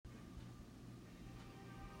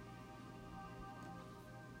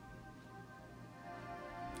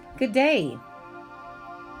Good day.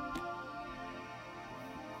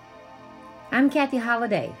 I'm Kathy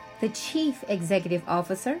Holliday, the Chief Executive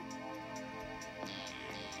Officer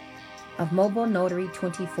of Mobile Notary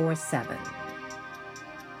 24/7.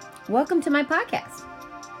 Welcome to my podcast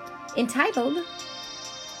entitled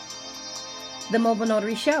The Mobile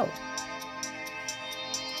Notary Show.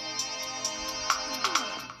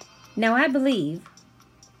 Now, I believe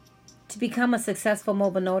to become a successful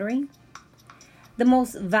mobile notary, the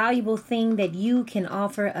most valuable thing that you can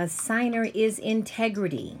offer a signer is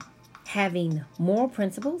integrity, having moral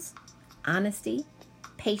principles, honesty,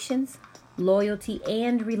 patience, loyalty,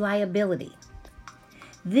 and reliability.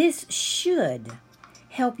 This should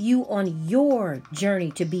help you on your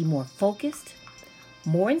journey to be more focused,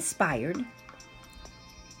 more inspired,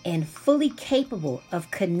 and fully capable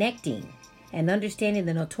of connecting and understanding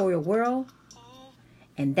the notarial world.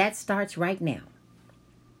 And that starts right now.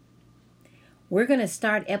 We're going to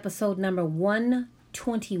start episode number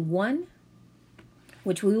 121,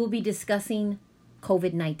 which we will be discussing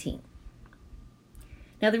COVID-19.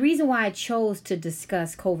 Now, the reason why I chose to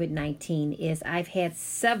discuss COVID-19 is I've had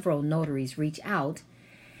several notaries reach out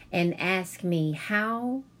and ask me,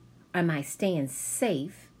 how am I staying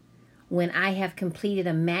safe when I have completed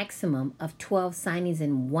a maximum of 12 signings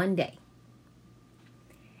in one day?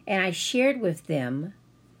 And I shared with them,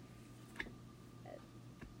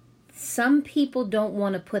 some people don't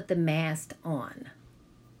want to put the mask on.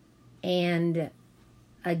 And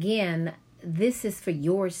again, this is for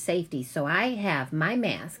your safety. So I have my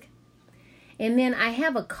mask, and then I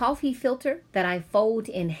have a coffee filter that I fold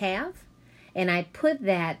in half, and I put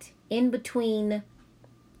that in between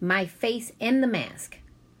my face and the mask.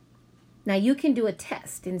 Now you can do a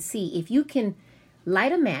test and see if you can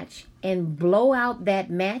light a match and blow out that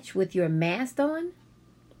match with your mask on.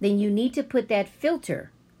 Then you need to put that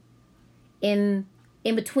filter in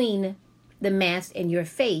between the mask and your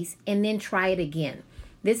face, and then try it again.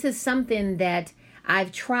 This is something that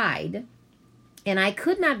I've tried, and I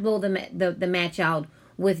could not blow the match out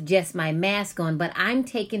with just my mask on, but I'm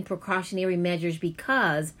taking precautionary measures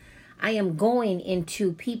because I am going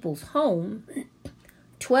into people's home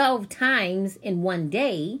 12 times in one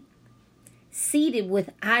day, seated with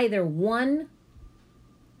either one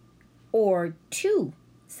or two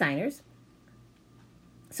signers.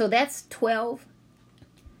 So that's 12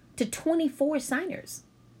 to 24 signers.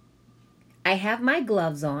 I have my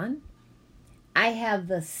gloves on. I have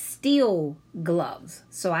the steel gloves.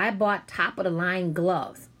 So I bought top of the line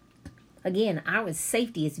gloves. Again, our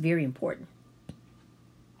safety is very important.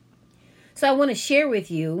 So I want to share with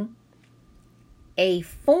you a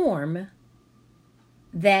form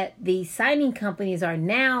that the signing companies are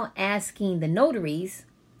now asking the notaries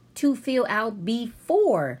to fill out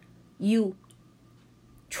before you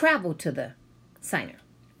travel to the signer.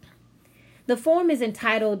 The form is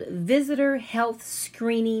entitled Visitor Health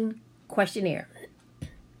Screening Questionnaire.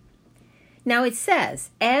 Now it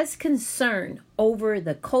says, as concern over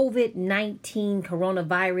the COVID-19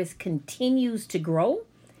 coronavirus continues to grow,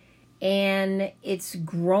 and it's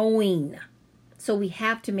growing, so we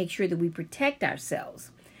have to make sure that we protect ourselves.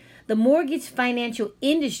 The mortgage financial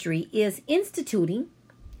industry is instituting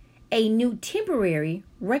a new temporary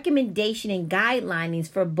recommendation and guidelines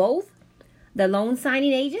for both the loan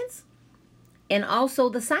signing agents and also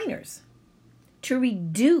the signers to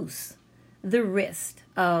reduce the risk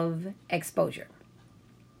of exposure.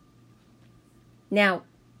 Now,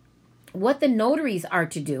 what the notaries are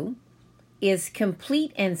to do is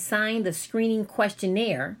complete and sign the screening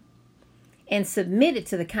questionnaire and submit it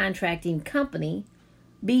to the contracting company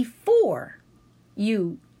before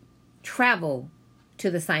you travel to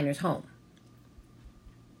the signer's home.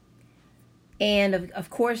 And of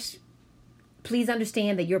course, please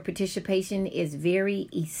understand that your participation is very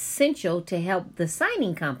essential to help the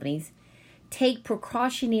signing companies take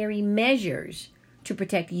precautionary measures to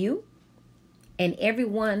protect you and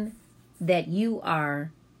everyone that you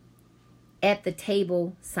are at the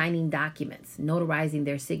table signing documents, notarizing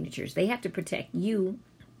their signatures. They have to protect you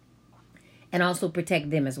and also protect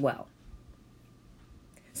them as well.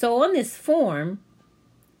 So on this form,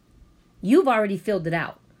 you've already filled it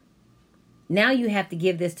out. Now you have to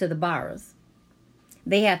give this to the borrowers.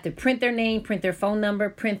 They have to print their name, print their phone number,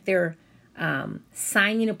 print their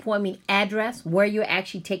signing appointment address, where you're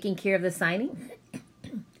actually taking care of the signing.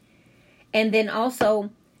 And then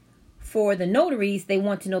also for the notaries, they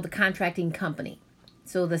want to know the contracting company.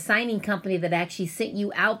 So the signing company that actually sent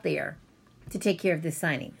you out there to take care of this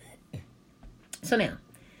signing. So now,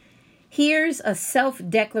 here's a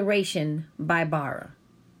self-declaration by borrower.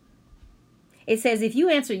 It says, if you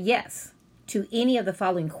answer yes to any of the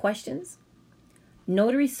following questions,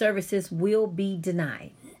 notary services will be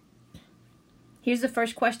denied. Here's the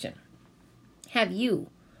first question. Have you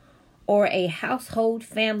or a household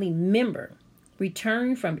family member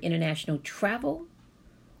returned from international travel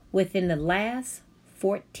within the last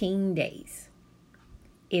 14 days?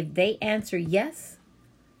 If they answer yes,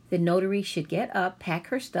 the notary should get up, pack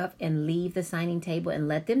her stuff, and leave the signing table and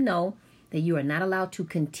let them know that you are not allowed to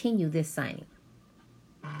continue this signing.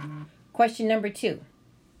 Question number 2.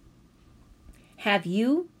 Have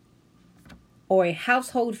you or a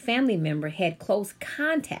household family member had close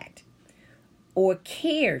contact or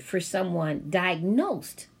cared for someone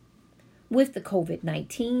diagnosed with the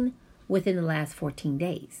COVID-19 within the last 14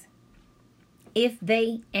 days? If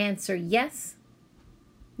they answer yes,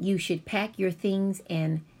 you should pack your things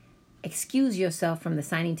and excuse yourself from the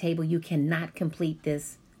signing table. You cannot complete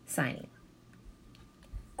this signing.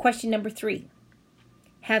 Question number 3.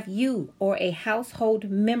 Have you or a household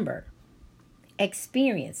member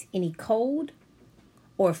experienced any cold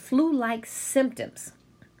or flu-like symptoms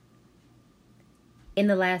in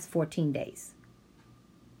the last 14 days?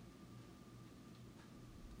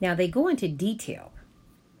 Now, they go into detail.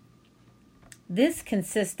 This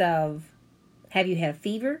consists of, have you had a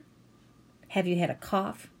fever? Have you had a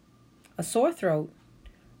cough, a sore throat,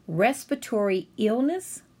 respiratory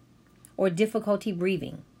illness, or difficulty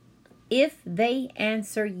breathing? If they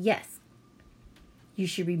answer yes, you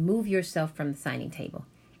should remove yourself from the signing table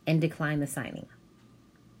and decline the signing.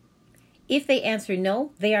 If they answer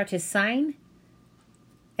no, they are to sign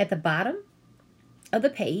at the bottom of the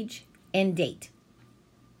page and date.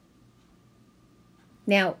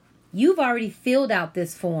 Now, you've already filled out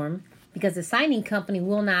this form because the signing company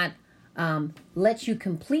will not let you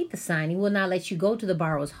complete the signing, will not let you go to the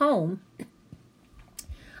borrower's home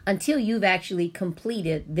until you've actually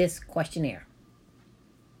completed this questionnaire.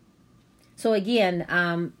 So again,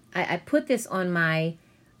 I put this on my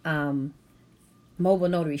mobile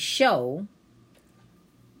notary show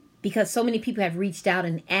because so many people have reached out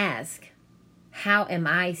and asked, how am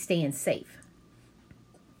I staying safe?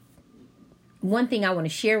 One thing I want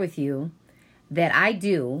to share with you that I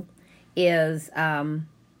do is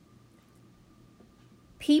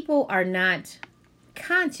people are not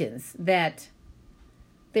conscious that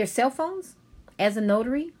their cell phones, as a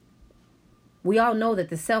notary, we all know that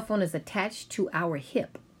the cell phone is attached to our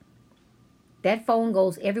hip. That phone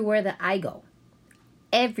goes everywhere that I go.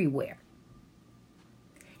 Everywhere.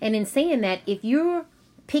 And in saying that, if you're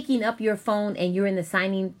picking up your phone and you're in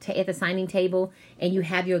the at the signing table and you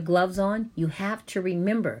have your gloves on, you have to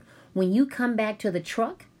remember, when you come back to the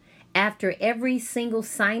truck after every single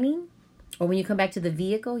signing, or when you come back to the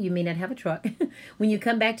vehicle, you may not have a truck. When you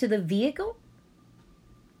come back to the vehicle,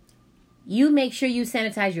 you make sure you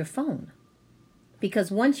sanitize your phone.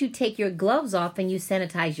 Because once you take your gloves off and you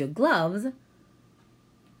sanitize your gloves,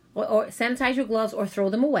 or sanitize your gloves or throw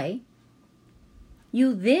them away,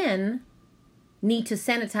 you then need to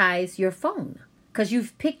sanitize your phone because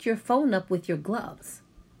you've picked your phone up with your gloves.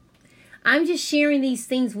 I'm just sharing these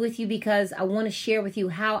things with you because I want to share with you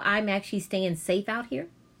how I'm actually staying safe out here.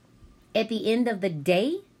 At the end of the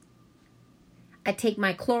day, I take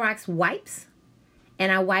my Clorox wipes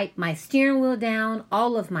and I wipe my steering wheel down,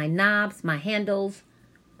 all of my knobs, my handles,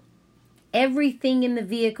 everything in the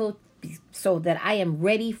vehicle so that I am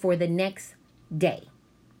ready for the next day.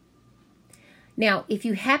 Now, if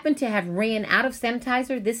you happen to have ran out of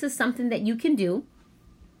sanitizer, this is something that you can do.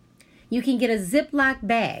 You can get a Ziploc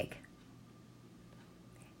bag.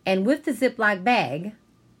 And with the Ziploc bag,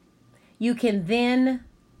 you can then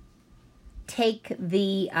take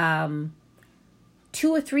the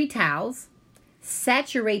 2 or 3 towels,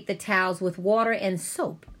 saturate the towels with water and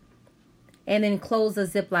soap, and then close the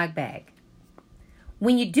Ziploc bag.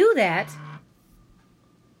 When you do that,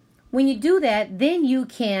 then you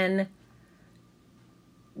can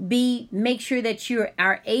make sure that you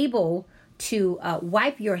are able to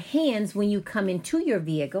wipe your hands when you come into your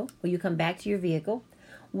vehicle, when you come back to your vehicle.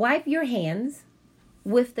 Wipe your hands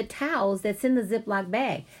with the towels that's in the Ziploc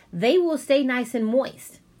bag. They will stay nice and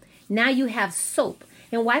moist. Now you have soap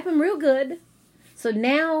and wipe them real good. So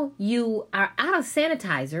now you are out of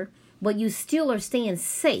sanitizer, but you still are staying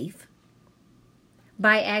safe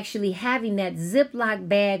by actually having that Ziploc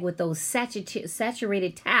bag with those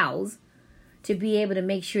saturated towels to be able to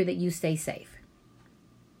make sure that you stay safe.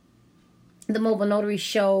 The Mobile Notary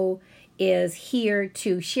Show is here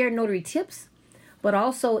to share notary tips, but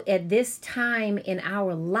also at this time in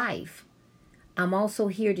our life, I'm also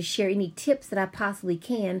here to share any tips that I possibly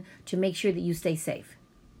can to make sure that you stay safe.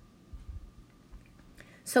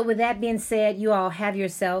 So with that being said, you all have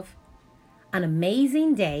yourself an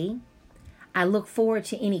amazing day. I look forward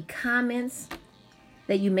to any comments,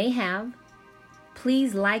 that you may have,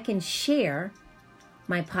 please like and share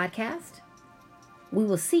my podcast. We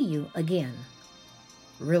will see you again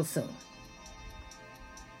real soon.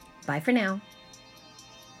 Bye for now.